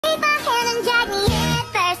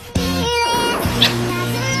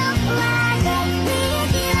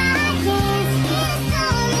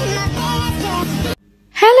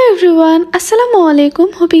Hello everyone, Assalamu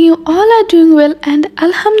alaikum. Hoping you all are doing well and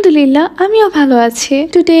Alhamdulillah, আমিও ভালো আছি.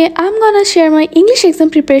 Today I'm gonna share my English exam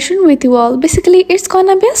preparation with you all. Basically, it's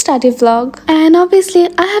gonna be a study vlog. And obviously,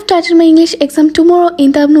 I have started my English exam tomorrow in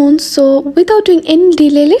the afternoon. So without doing any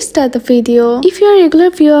delay, let's start the video. If you're a regular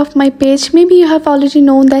viewer of my page, maybe you have already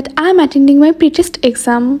known that I'm attending my pre-test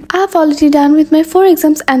exam. I've already done with my 4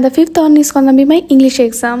 exams and the 5th one is gonna be my English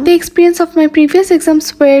exam. The experience of my previous exams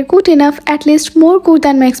were good enough, at least more good than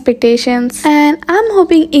my expectations, and I'm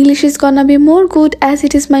hoping English is gonna be more good as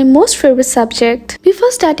it is my most favorite subject.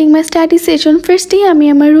 Before starting my study session, first আমি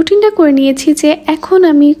আমার রুটিনটা করে নিয়েছি যে এখন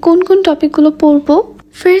আমি কোন কোন টপিকগুলো পড়বো।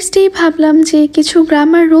 ফার্স্টেই ভাবলাম যে কিছু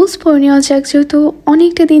গ্রামার রুলস পড়ে নেওয়া যাক, যেহেতু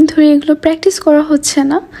অনেকটা দিন ধরে এগুলো প্র্যাকটিস করা হচ্ছে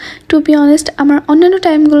না। টু বি অনেস্ট, আমার অন্যান্য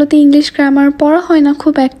টাইমগুলোতে ইংলিশ গ্রামার পড়া হয় না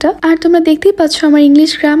খুব একটা। আর তোমরা দেখতেই পাচ্ছ আমার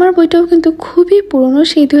ইংলিশ গ্রামার বইটাও কিন্তু খুবই পুরনো,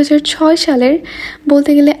 সেই 2006 সালের,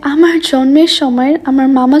 বলতে গেলে আমার জন্মের সময়ের, আমার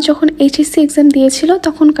মামা যখন এইচএসসি এক্সাম দিয়েছিল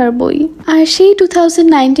তখনকার বই। আর সেই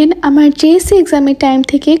 2019 আমার জেএসসি এক্সামের টাইম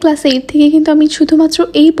থেকে ক্লাস 8 থেকে কিন্তু আমি শুধুমাত্র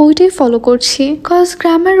এই বইটাই ফলো করছি। কজ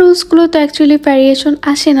গ্রামার রুলসগুলো তো অ্যাকচুয়ালি ভ্যারিয়েশন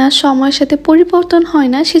আসে না, সময়ের সাথে পরিবর্তন হয়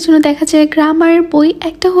না, সেজন্য দেখা যায় গ্রামারের বই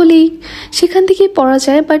একটা হলেই সেখান থেকেই পড়া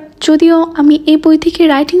যায়। বাট যদিও আমি এই বই থেকে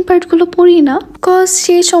রাইটিং পার্টগুলো পড়ি না, কজ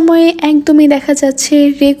সেই সময়ে একদমই দেখা যাচ্ছে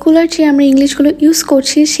রেগুলার যে আমরা ইংলিশগুলো ইউজ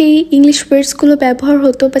করছি সেই ইংলিশ ওয়ার্ডসগুলো ব্যবহার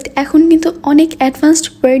হতো, বাট এখন কিন্তু অনেক অ্যাডভান্সড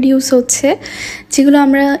ওয়ার্ড ইউজ হচ্ছে যেগুলো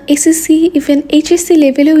আমরা এসএসসি ইভেন এইচএসসি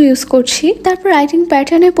লেভেলেও ইউজ করছি। তারপর রাইটিং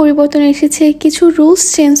প্যাটার্নের পরিবর্তন এসেছে, কিছু রুলস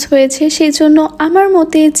চেঞ্জ হয়েছে, সেই জন্য আমার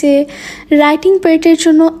মতে যে রাইটিং প্যাটার্নের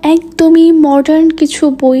জন্য একদমই মডার্ন কিছু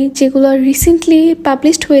বই যেগুলো রিসেন্টলি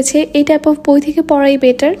পাবলিশড হয়েছে এই টাইপ অফ বই থেকে পড়াই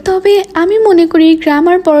বেটার। তবে আমি মনে করি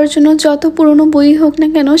গ্রামার পড়ার জন্য যত পুরনো বই হোক না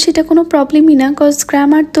কেন সেটা কোনো প্রবলেমই না, কজ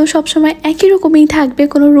গ্রামার তো সবসময় একই রকমই থাকবে,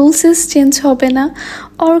 কোনো রুলসেস চেঞ্জ হবে না,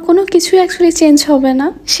 আর কোনো কিছু অ্যাকচুয়ালি চেঞ্জ হবে না।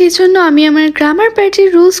 সেই জন্য আমি আমার গ্রামার প্যাটার্নের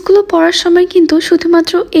রুলসগুলো পড়ার সময় কিন্তু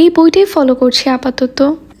শুধুমাত্র এই বইটাই ফলো করছি আপাতত।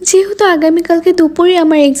 যেহেতু আগামীকালকে দুপুরে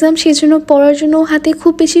আমার এক্সাম, সেজন্য পড়ার জন্য হাতে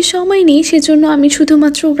খুব বেশি সময় নেই, সেজন্য আমি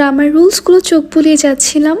শুধুমাত্র গ্রামার রুলসগুলো চোখ বুলিয়ে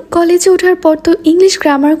যাচ্ছিলাম। কলেজে ওঠার পর তো ইংলিশ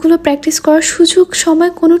গ্রামারগুলো প্র্যাকটিস করার সুযোগ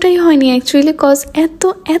সময় কোনোটাই হয়নি অ্যাকচুয়ালি, কজ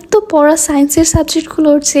এত পড়া সায়েন্সের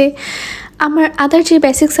সাবজেক্টগুলোর যে আমার আদার যে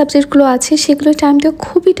বেসিক সাবজেক্টগুলো আছে সেগুলো টাইমটা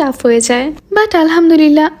খুবই টাফ হয়ে যায়। বাট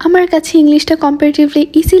আলহামদুলিল্লাহ আমার কাছে ইংলিশটা কম্পারেটিভলি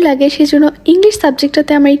ইজি লাগে, সেজন্য ইংলিশ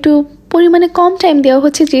সাবজেক্টটাতে আমার একটু পরিমাণে কম টাইম দেওয়া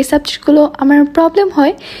হচ্ছে। যে সাবজেক্টগুলো আমার প্রবলেম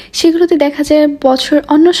হয় সেগুলোতে দেখা যায় বছর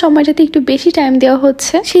অন্য সময়টাতে একটু বেশি টাইম দেওয়া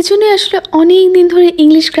হচ্ছে, সেই জন্যই আসলে অনেক দিন ধরে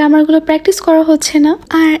ইংলিশ গ্রামারগুলো প্র্যাকটিস করা হচ্ছে না।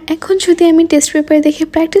 আর এখন যদি আমি টেস্ট পেপার দেখে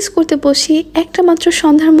প্র্যাকটিস করতে বসি, একটা মাত্র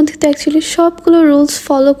সন্ধ্যার মধ্যে তো অ্যাকচুয়ালি সবগুলো রুলস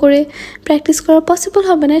ফলো করে প্র্যাকটিস করা পসিবল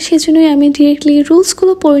হবে না, সেজন্যই আমি ডিরেক্টলি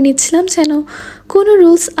রুলসগুলো পড়ে নিচ্ছিলাম যেন কোনো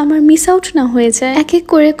রুলস আমার মিস আউট না হয়ে যায়। এক এক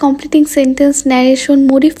করে কমপ্লিটিং সেন্টেন্স, ন্যারেশন,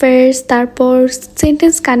 মডিফায়ার্স, তারপর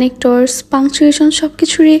সেন্টেন্স কানেক্টরস, পাংচুয়েশন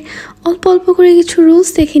সবকিছুরই অল্প অল্প করে কিছু রুলস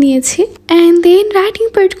দেখে নিয়েছি। অ্যান্ড দেন রাইটিং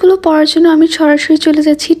পার্টগুলো পড়ার জন্য আমি সরাসরি চলে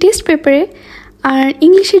যাচ্ছি টেস্ট পেপারে। আর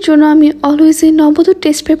ইংলিশের জন্য আমি অলওয়েজই নবোদয়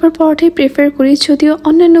টেস্ট পেপার পড়াটাই প্রেফার করি, যদিও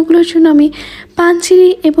অন্যান্যগুলোর জন্য আমি পাঞ্চেরি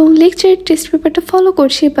এবং লেকচারের টেস্ট পেপারটা ফলো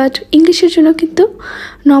করছি, বাট ইংলিশের জন্য কিন্তু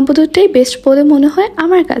নবোদয়টাই বেস্ট বলে মনে হয়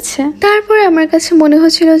আমার কাছে। তারপরে আমার কাছে মনে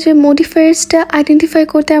হচ্ছিল যে মডিফায়ার্সটা আইডেন্টিফাই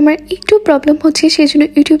করতে আমার একটু প্রবলেম হচ্ছে, সেই জন্য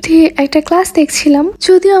ইউটিউব থেকে একটা ক্লাস দেখছিলাম।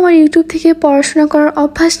 যদিও আমার ইউটিউব থেকে পড়াশোনা করার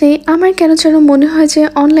অভ্যাস নেই, আমার কেন যেন মনে হয় যে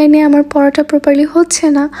অনলাইনে আমার পড়াটা প্রপারলি হচ্ছে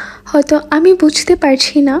না, হয়তো আমি বুঝতে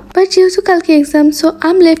পারছি না। বাট যেহেতু কালকে exam, so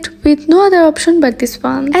I am left with no other option but this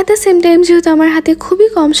one. At the same time যেহেতু আমার হাতে খুবই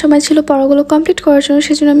কম সময় ছিল পড়াগুলো কমপ্লিট করার জন্য,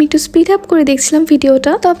 সেজন্য আমি একটু স্পিড আপ করে দেখছিলাম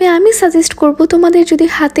ভিডিওটা। তবে আমি সাজেস্ট করবো তোমাদের যদি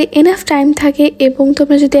হাতে এনাফ টাইম থাকে এবং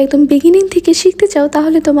তোমরা যদি একদম বিগিনিং থেকে শিখতে চাও,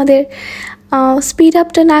 তাহলে তোমাদের স্পিড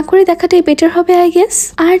আপটা না করে দেখাটাই বেটার হবে আই গেস।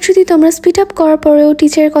 আর যদি তোমরা স্পিড আপ করার পরেও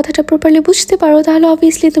টিচারের কথাটা প্রপারলি বুঝতে পারো, তাহলে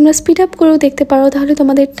অবভিয়াসলি তোমরা স্পিড আপ করেও দেখতে পারো, তাহলে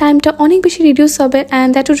তোমাদের টাইমটা অনেক বেশি রিডিউস হবে and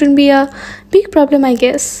that wouldn't be a big problem I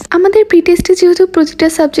guess. আমাদের প্রি টেস্টে যেহেতু প্রতিটা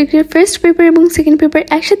সাবজেক্টের ফার্স্ট পেপার এবং সেকেন্ড পেপার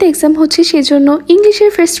একসাথে এক্সাম হচ্ছে, সেজন্য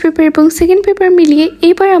ইংলিশের ফার্স্ট পেপার এবং সেকেন্ড পেপার মিলিয়ে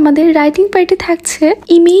এবার আমাদের রাইটিং পার্টে থাকছে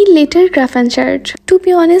email, letter, graph and chart. Two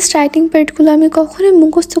be honest writing পার্টগুলো আমি কখনোই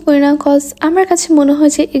মুখস্থ করি না, কজ আমার কাছে মনে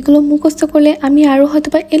হয় যে এগুলো মুখস্থ করলে আমি আরও হয়তো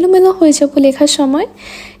বা এলোমেলো হয়ে যাবো লেখার সময়,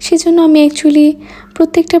 সেজন্য আমি অ্যাকচুয়ালি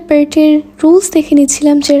প্রত্যেকটা পার্টের রুলস দেখে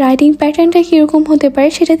নিচ্ছিলাম যে রাইটিং প্যাটার্নটা কীরকম হতে পারে,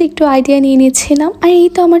 সেটাতে একটু আইডিয়া নিয়ে নিচ্ছিলাম। আর এই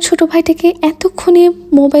তো আমার ছোটো ভাইটাকে এতক্ষণে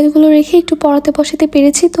মোবাইলগুলো রেখে একটু পড়াতে বসাতে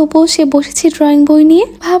পেরেছি, তবুও সে বসেছি ড্রয়িং বই নিয়ে।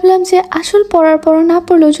 ভাবলাম যে আসল পড়ার পর না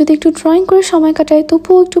পড়লেও যদি একটু ড্রয়িং করে সময় কাটায়,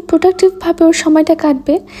 তবুও একটু প্রোডাক্টিভভাবে ওর সময়টা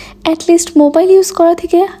কাটবে। অ্যাটলিস্ট মোবাইল ইউজ করা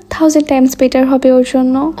থেকে 1000 টাইমস বেটার হবে ওর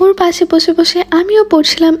জন্য। ওর পাশে বসে বসে আমিও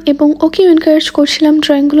পড়ছিলাম এবং ওকে এনকারেজ করছিলাম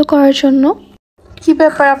ড্রয়িংগুলো করার জন্য। কি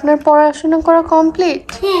ব্যাপার, আপনার পড়াশোনা করা কমপ্লিট?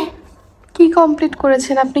 হ্যাঁ। কি কমপ্লিট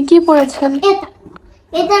করেছেন আপনি? কি পড়েছেন?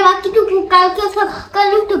 এটা বাকিটুকু কালকে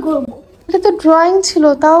সকালে উঠে করব। এটা তো ড্রয়িং ছিল,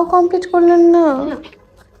 তাও কমপ্লিট করলেন না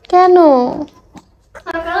কেন?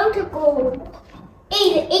 সকালে উঠে করব।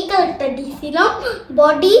 এই কালারটা দিয়েছিলাম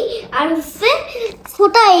বডি আর হচ্ছে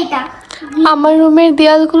ফোটা এটা। আমার রুমের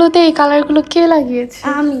দেয়ালগুলোতে এই কালারগুলো কে লাগিয়েছে?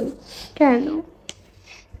 আমি। কেন?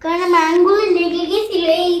 কারণ ম্যানগুলো লেগে গেছিল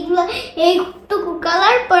এইগুলো, এইটুকু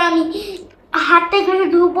কালার পর আমি হাতে করে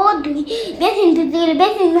ধুবো, বেসিন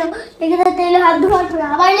লেগে তেলে হাত ধোয়ার পর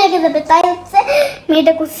আবার লেগে যাবে, তাই হচ্ছে আমি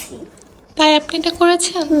এটা করছি। তাই আপনি এটা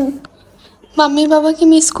করেছেন? মাম্মি বাবাকে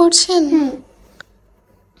মিস করছেন?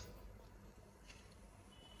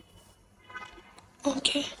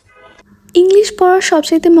 ওকে। ইংলিশ পড়ার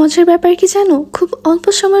সবচেয়ে মজার ব্যাপার কি জানো? খুব অল্প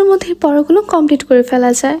সময়ের মধ্যে পড়াগুলো কমপ্লিট করে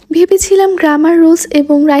ফেলা যায়। ভেবেছিলাম গ্রামার রুলস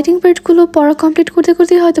এবং রাইটিং পার্টগুলো পড়া কমপ্লিট করতে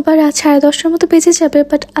করতে হয়তো বা রাত 10:30টার মতো বেজে যাবে,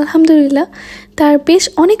 বাট আলহামদুলিল্লাহ তার বেশ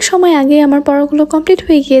অনেক সময় আগে আমার পড়াগুলো কমপ্লিট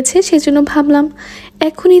হয়ে গিয়েছে। সেজন্য ভাবলাম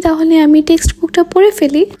এখনই তাহলে আমি টেক্সট বুকটা পড়ে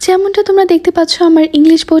ফেলি। যেমনটা তোমরা দেখতে পাচ্ছ, আমার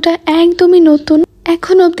ইংলিশ বইটা একদমই নতুন।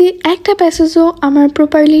 এখন অবধি একটা প্যাসেজও আমার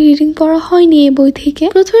প্রপারলি রিডিং পড়া হয়নি এই বই থেকে।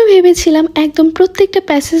 প্রথমে ভেবেছিলাম একদম প্রত্যেকটা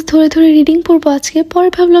প্যাসেজ ধরে ধরে রিডিং পড়বো আজকে, পরে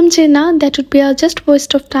ভাবলাম যে না, that would be just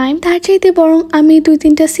West of time. তার চাইতে বরং আমি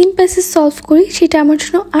 2-3টা সিন প্যাসেজ সলভ করি, সেটা আমার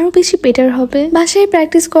জন্য আরো বেশি বেটার হবে। বাসায়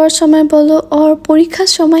প্র্যাকটিস করার সময় বলো, ওর পরীক্ষার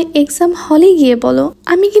সময়, এক্সাম হলে গিয়ে বলো।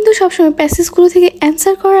 আমি কিন্তু সবসময় প্যাসেজগুলো থেকে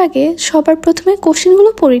অ্যান্সার করার আগে সবার প্রথমে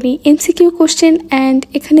কোশ্চেনগুলো পড়িনি। এমসিকিউ কোশ্চেন অ্যান্ড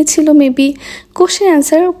এখানে ছিল মেবি কোশ্চেন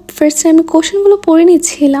অ্যান্সার। ফার্স্টে আমি কোশ্চেনগুলো পড়ে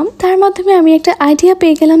নিচ্ছিলাম, তার মাধ্যমে আমি একটা আইডিয়া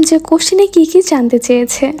পেয়ে গেলাম যে কোশ্চেনে কি কি জানতে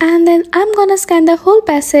চেয়েছে। And then I am gonna scan the whole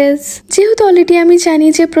passage. যেহেতু অলরেডি আমি জানি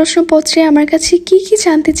যে প্রশ্নপত্রে আমার কাছে কি কি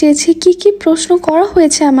জানতে চেয়েছে, কি কি প্রশ্ন করা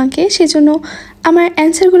হয়েছে আমাকে, সেজন্য আমার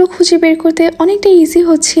অ্যান্সারগুলো খুঁজে বের করতে অনেকটা ইজি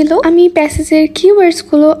হচ্ছিল। আমি প্যাসেজের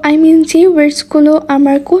কিওয়ার্ডসগুলো, যে ওয়ার্ডসগুলো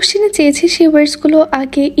আমার কোশ্চেনে চেয়েছে সেই ওয়ার্ডসগুলো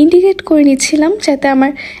আগে ইন্ডিকেট করে নিচ্ছিলাম, যাতে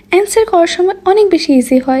আমার অ্যান্সার করার সময় অনেক বেশি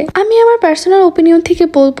ইজি হয়। আমি আমার পার্সোনাল ওপিনিয়ন থেকে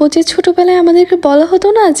বলবো যে ছোটোবেলায় আমাদেরকে বলা হতো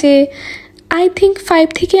না যে আই থিঙ্ক 5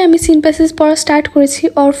 থেকে আমি সিন প্যাসেজ পড়া স্টার্ট করেছি,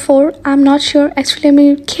 or 4, I am not sure, actually আমি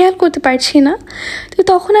খেয়াল করতে পারছি না। তো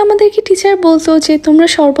তখন আমাদেরকে টিচার বলতো যে তোমরা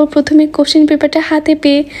সর্বপ্রথমে কোশ্চেন পেপারটা হাতে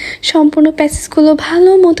পেয়ে সম্পূর্ণ প্যাসেজগুলো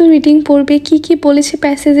ভালো মতো রিডিং পড়বে, কি কি বলেছে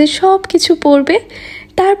প্যাসেজে সব কিছু পড়বে,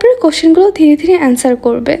 তারপরে কোশ্চেনগুলো ধীরে ধীরে অ্যান্সার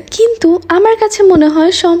করবে। কিন্তু আমার কাছে মনে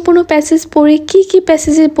হয় সম্পূর্ণ প্যাসেজ পড়ে কি কি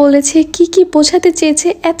প্যাসেজে বলেছে, কি কি বোঝাতে চেয়েছে,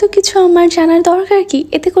 এত কিছু আমার জানার দরকার কি?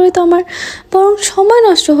 এতে করে তো আমার বরং সময়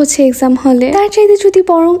নষ্ট হচ্ছে এক্সাম হলে। তার চাইতে যদি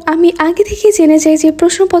বরং আমি আগে থেকে জেনে যাই যে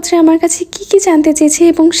প্রশ্নপত্রে আমার কাছে কি কি জানতে চেয়েছে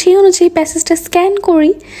এবং সেই অনুযায়ী প্যাসেজটা স্ক্যান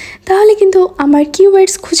করি, তাহলে কিন্তু আমার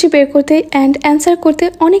কিওয়ার্ডস খুঁজে বের করতে অ্যান্ড অ্যান্সার করতে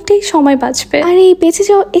অনেকটাই সময় বাঁচবে। আর এই বেঁচে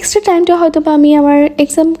যাওয়া এক্সট্রা টাইমটা হয়তো বা আমি আমার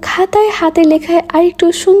এক্সাম খাতায় হাতে লেখায় আর একটু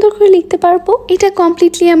সুন্দর করে লিখতে পারবো। এটা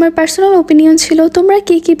কমপ্লিটলি আমার পার্সোনাল ওপিনিয়ন ছিল। তোমরা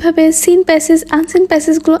কিভাবে সিন প্যাসেজ, আনসিন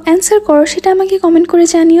প্যাসেজগুলো অ্যান্সার করো সেটা আমাকে কমেন্ট করে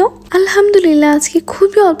জানিও। আলহামদুলিল্লাহ আজকে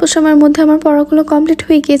খুবই অল্প সময়ের মধ্যে আমার পড়াগুলো কমপ্লিট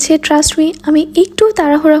হয়ে গিয়েছে। ট্রাস্ট মি, আমি একটু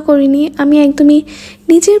তাড়াহুড়া করিনি, আমি একদমই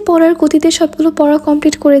নিজের পড়ার গতিতে সবগুলো পড়া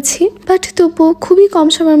কমপ্লিট করেছি। বাট তবুও খুবই কম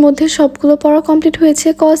সময়ের মধ্যে সবগুলো পড়া কমপ্লিট হয়েছে,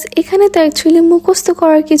 কজ এখানে তো অ্যাকচুয়ালি মুখস্থ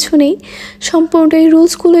করার কিছু নেই, সম্পূর্ণ এই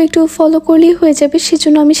রুলসগুলো একটু ফলো করলেই হয়ে যাবে।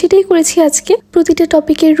 সেজন্য আমি সেটাই করেছি আজকে, প্রতিটা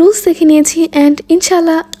টপিকের রুলস দেখে নিয়েছি। অ্যান্ড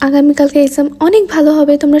ইনশাল্লাহ আগামীকালকে এক্সাম অনেক ভালো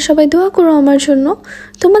হবে। তোমরা সবাই দোয়া করো আমার জন্য।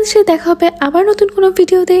 তোমাদের সাথে দেখা হবে আবার নতুন কোনো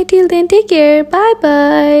ভিডিওতে। Till then take care, bye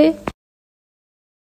bye.